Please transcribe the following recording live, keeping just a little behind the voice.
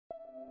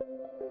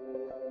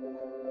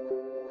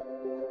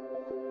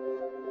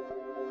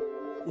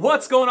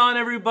What's going on,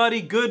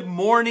 everybody? Good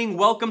morning.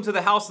 Welcome to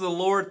the house of the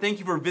Lord. Thank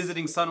you for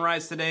visiting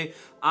Sonrise today.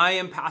 I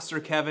am Pastor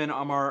Kevin.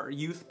 I'm our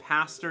youth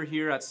pastor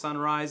here at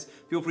Sonrise.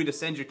 Feel free to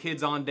send your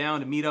kids on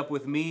down to meet up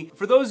with me.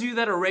 For those of you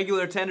that are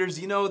regular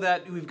attenders, you know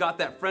that we've got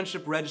that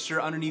friendship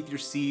register underneath your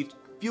seat.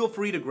 Feel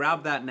free to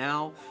grab that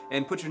now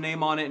and put your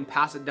name on it and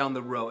pass it down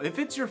the row. If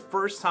it's your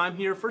first time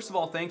here, first of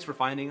all, thanks for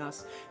finding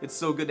us. It's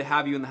so good to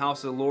have you in the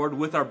house of the Lord.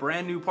 With our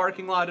brand new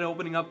parking lot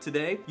opening up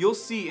today, you'll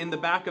see in the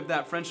back of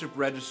that friendship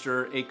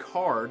register a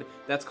card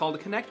that's called a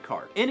Connect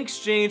card. In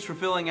exchange for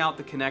filling out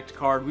the Connect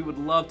card, we would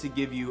love to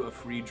give you a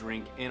free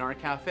drink in our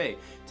cafe.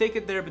 Take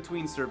it there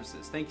between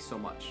services. Thank you so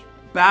much.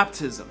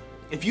 Baptism.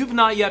 If you've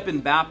not yet been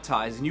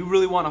baptized and you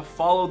really want to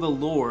follow the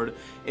Lord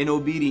in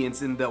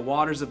obedience in the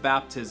waters of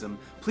baptism,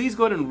 please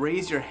go ahead and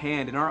raise your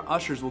hand and our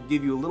ushers will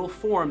give you a little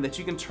form that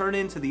you can turn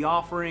into the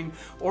offering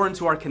or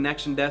into our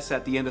connection desk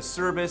at the end of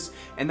service,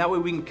 and that way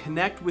we can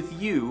connect with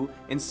you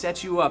and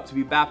set you up to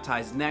be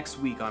baptized next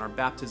week on our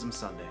Baptism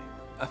Sunday.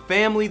 A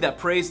family that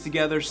prays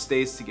together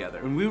stays together,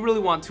 and we really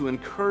want to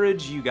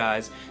encourage you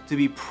guys to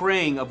be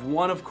praying of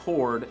one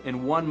accord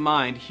and one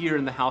mind here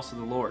in the house of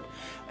the Lord.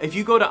 If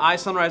you go to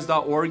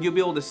isonrise.org, you'll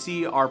be able to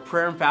see our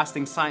prayer and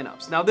fasting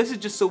signups. Now, this is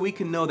just so we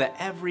can know that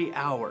every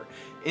hour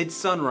at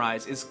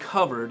Sonrise is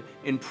covered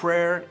in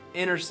prayer,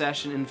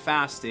 intercession, and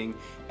fasting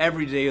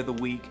every day of the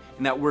week,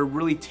 and that we're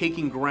really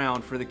taking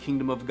ground for the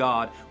kingdom of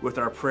God with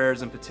our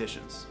prayers and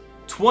petitions.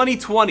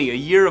 2020, a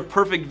year of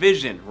perfect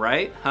vision,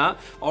 right?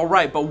 All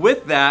right, but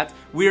with that,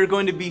 we are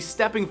going to be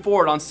stepping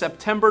forward on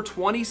September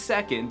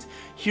 22nd,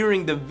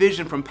 hearing the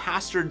vision from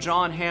Pastor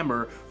John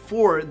Hammer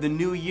for the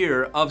new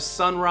year of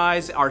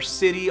Sonrise, our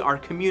city, our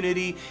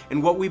community,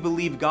 and what we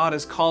believe God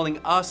is calling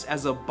us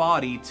as a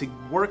body to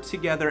work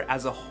together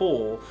as a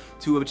whole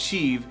to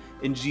achieve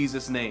in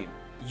Jesus' name.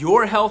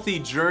 Your Healthy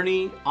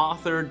Journey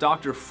author,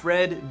 Dr.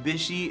 Fred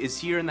Bisci, is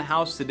here in the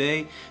house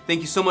today. Thank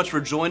you so much for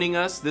joining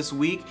us this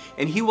week,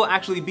 and he will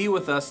actually be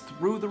with us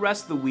through the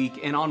rest of the week,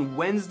 and on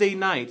Wednesday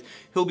night,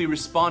 he'll be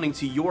responding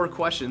to your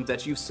questions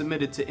that you've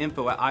submitted to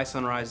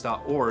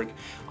info@isonrise.org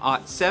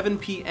at 7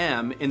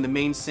 p.m. in the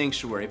main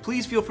sanctuary.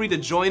 Please feel free to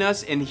join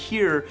us and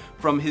hear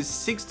from his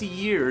 60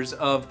 years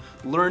of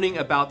learning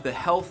about the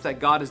health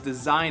that God has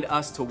designed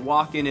us to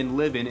walk in and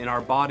live in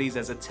our bodies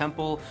as a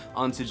temple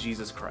unto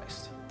Jesus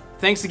Christ.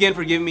 Thanks again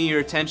for giving me your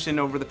attention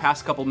over the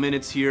past couple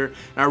minutes here,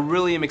 and I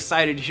really am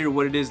excited to hear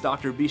what it is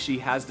Dr. Bisci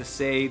has to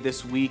say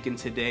this week and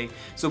today.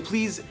 So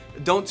please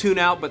don't tune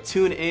out, but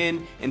tune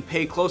in and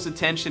pay close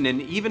attention,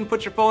 and even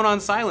put your phone on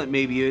silent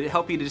maybe. It'll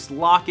help you to just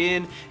lock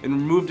in and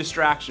remove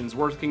distractions.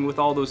 Working with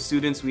all those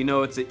students, we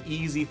know it's an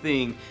easy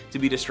thing to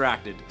be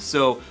distracted.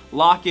 So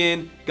lock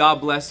in,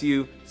 God bless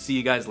you, see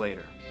you guys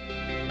later.